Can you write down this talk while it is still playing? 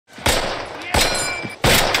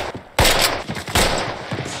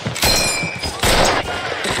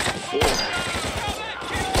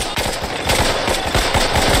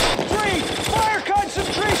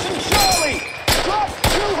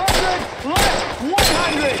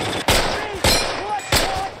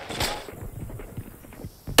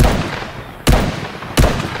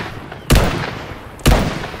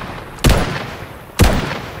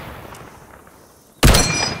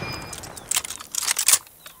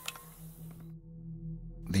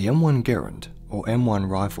The M1 Garand, or M1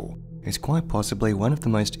 rifle, is quite possibly one of the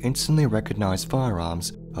most instantly recognized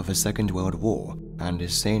firearms of the Second World War and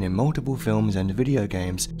is seen in multiple films and video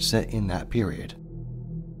games set in that period.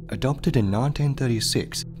 Adopted in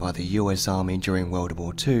 1936 by the US Army during World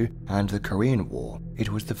War II and the Korean War, it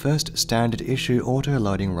was the first standard-issue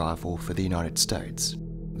auto-loading rifle for the United States.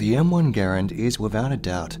 The M1 Garand is without a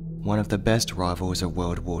doubt one of the best rifles of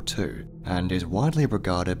World War II and is widely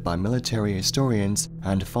regarded by military historians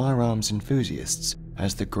and firearms enthusiasts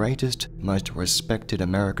as the greatest, most respected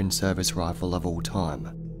American service rifle of all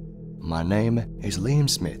time. My name is Liam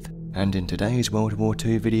Smith, and in today's World War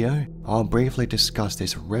II video, I'll briefly discuss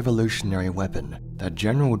this revolutionary weapon that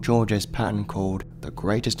General George S. Patton called the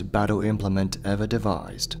greatest battle implement ever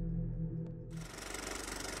devised.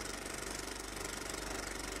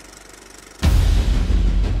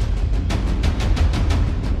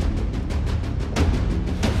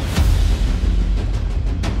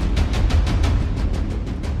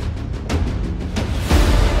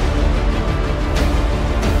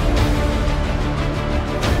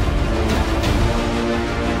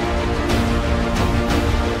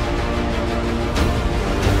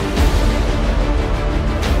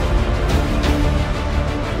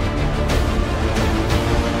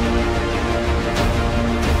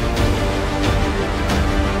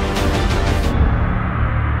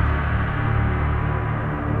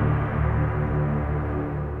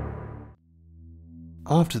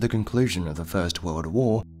 After the conclusion of the First World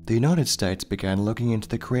War, the United States began looking into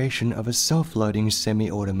the creation of a self-loading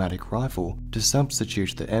semi-automatic rifle to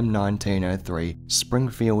substitute the M1903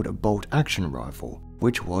 Springfield bolt-action rifle,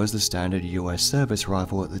 which was the standard US service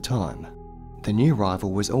rifle at the time. The new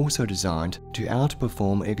rifle was also designed to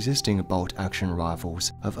outperform existing bolt-action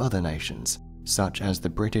rifles of other nations, such as the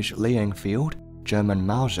British Lee Enfield, German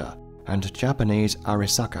Mauser, and Japanese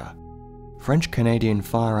Arisaka. French-Canadian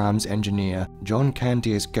firearms engineer John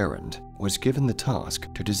Cantius Garand was given the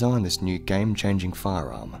task to design this new game-changing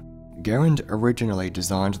firearm. Garand originally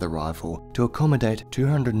designed the rifle to accommodate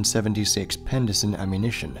 276 Penderson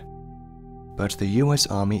ammunition, but the US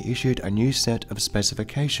Army issued a new set of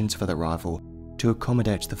specifications for the rifle to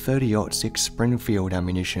accommodate the 30-06 Springfield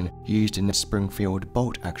ammunition used in the Springfield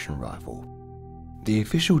bolt-action rifle. The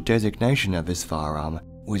official designation of this firearm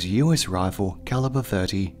was US Rifle Caliber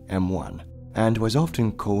 30 M1, and was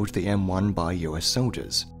often called the M1 by US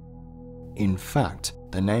soldiers. In fact,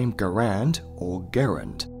 the name Garand or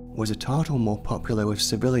Garand was a title more popular with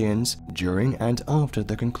civilians during and after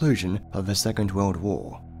the conclusion of the Second World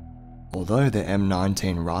War. Although the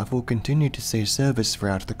M19 rifle continued to see service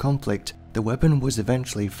throughout the conflict, the weapon was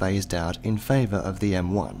eventually phased out in favor of the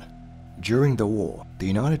M1. During the war, the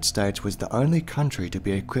United States was the only country to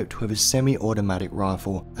be equipped with a semi-automatic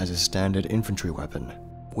rifle as a standard infantry weapon,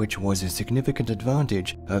 which was a significant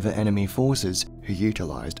advantage over enemy forces who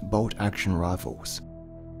utilized bolt-action rifles.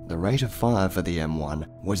 The rate of fire for the M1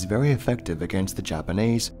 was very effective against the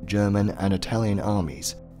Japanese, German, and Italian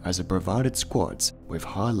armies, as it provided squads with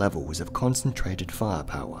high levels of concentrated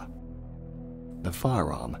firepower. The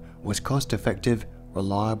firearm was cost-effective,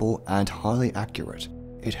 reliable, and highly accurate.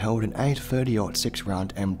 It held an 8 30-06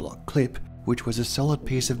 round M-block clip, which was a solid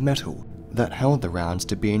piece of metal that held the rounds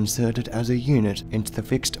to be inserted as a unit into the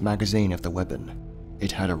fixed magazine of the weapon.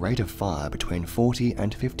 It had a rate of fire between 40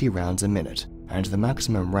 and 50 rounds a minute, and the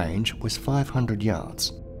maximum range was 500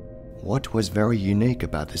 yards. What was very unique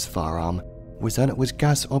about this firearm was that it was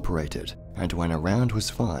gas-operated, and when a round was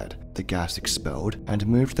fired, the gas expelled and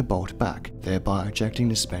moved the bolt back, thereby ejecting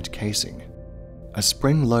the spent casing. A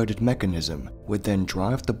spring-loaded mechanism would then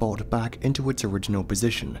drive the bolt back into its original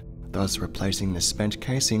position, thus replacing the spent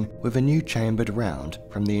casing with a new chambered round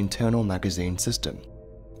from the internal magazine system.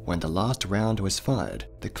 When the last round was fired,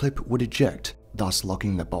 the clip would eject, thus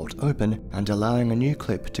locking the bolt open and allowing a new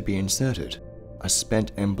clip to be inserted. A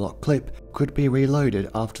spent M-block clip could be reloaded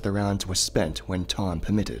after the rounds were spent when time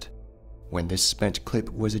permitted. When this spent clip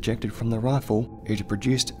was ejected from the rifle, it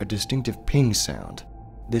produced a distinctive ping sound.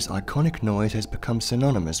 This iconic noise has become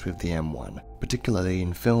synonymous with the M1, particularly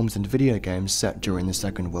in films and video games set during the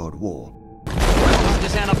Second World War.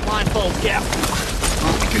 Just hand a blindfold, Cap.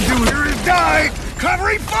 All we can do here is die!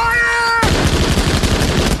 Covering fire!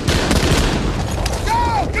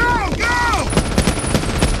 Go! Go! Go!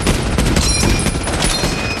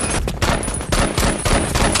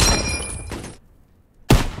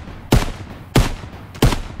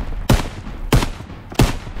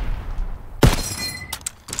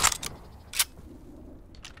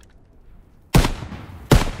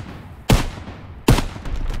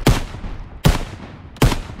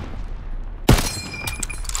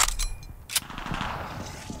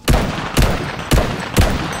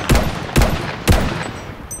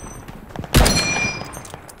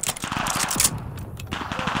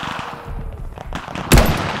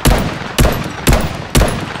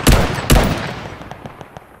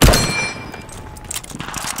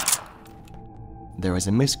 There is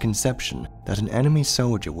a misconception that an enemy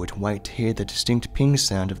soldier would wait to hear the distinct ping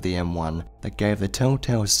sound of the M1 that gave the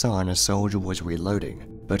telltale sign a soldier was reloading,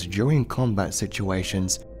 but during combat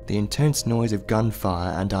situations, the intense noise of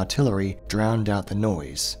gunfire and artillery drowned out the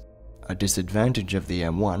noise. A disadvantage of the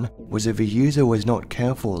M1 was if a user was not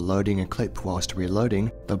careful loading a clip whilst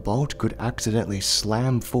reloading, the bolt could accidentally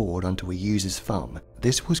slam forward onto a user's thumb.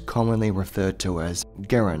 This was commonly referred to as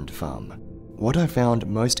Garand thumb. What I found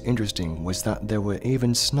most interesting was that there were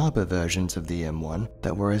even sniper versions of the M1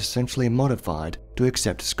 that were essentially modified to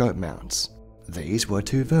accept scope mounts. These were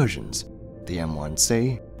two versions, the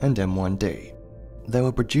M1C and M1D. They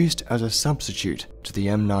were produced as a substitute to the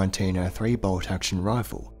M1903 bolt-action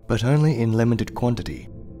rifle, but only in limited quantity.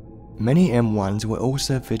 Many M1s were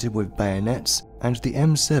also fitted with bayonets and the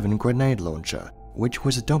M7 grenade launcher, which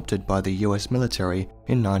was adopted by the US military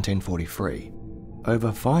in 1943. Over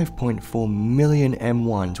 5.4 million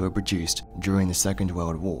M1s were produced during the Second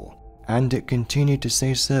World War, and it continued to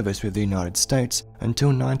see service with the United States until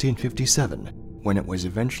 1957, when it was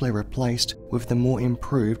eventually replaced with the more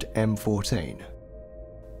improved M14.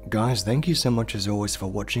 Guys, thank you so much as always for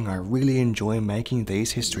watching. I really enjoy making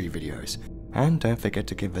these history videos, and don't forget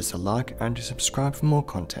to give us a like and to subscribe for more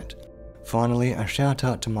content. Finally, a shout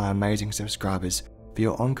out to my amazing subscribers for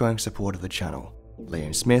your ongoing support of the channel.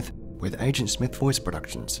 Liam Smith with Agent Smith Voice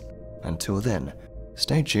Productions. Until then,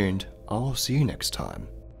 stay tuned, I'll see you next time.